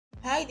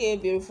Hi there,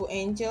 beautiful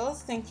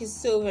angels. Thank you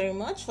so very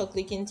much for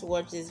clicking to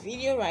watch this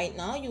video. Right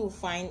now you will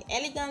find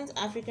elegant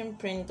African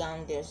print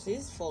gown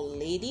dresses for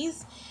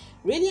ladies,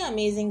 really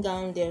amazing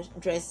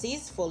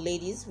dresses for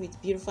ladies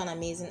with beautiful and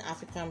amazing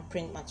African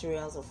print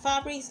materials or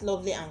fabrics,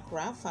 lovely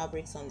Ankara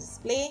fabrics on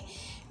display,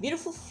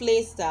 beautiful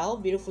flay style,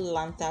 beautiful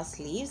lanta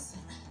sleeves,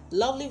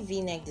 lovely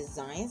v-neck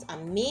designs,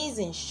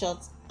 amazing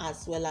shorts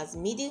as well as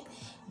midi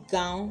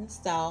gown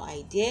style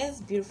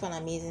ideas, beautiful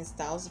and amazing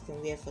styles you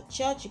can wear for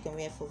church, you can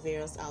wear for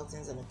various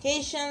outings and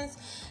occasions.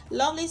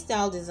 Lovely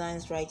style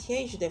designs right here.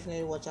 You should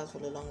definitely watch out for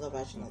the longer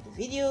version of the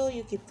video.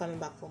 You keep coming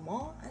back for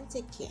more and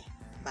take care.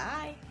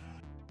 Bye.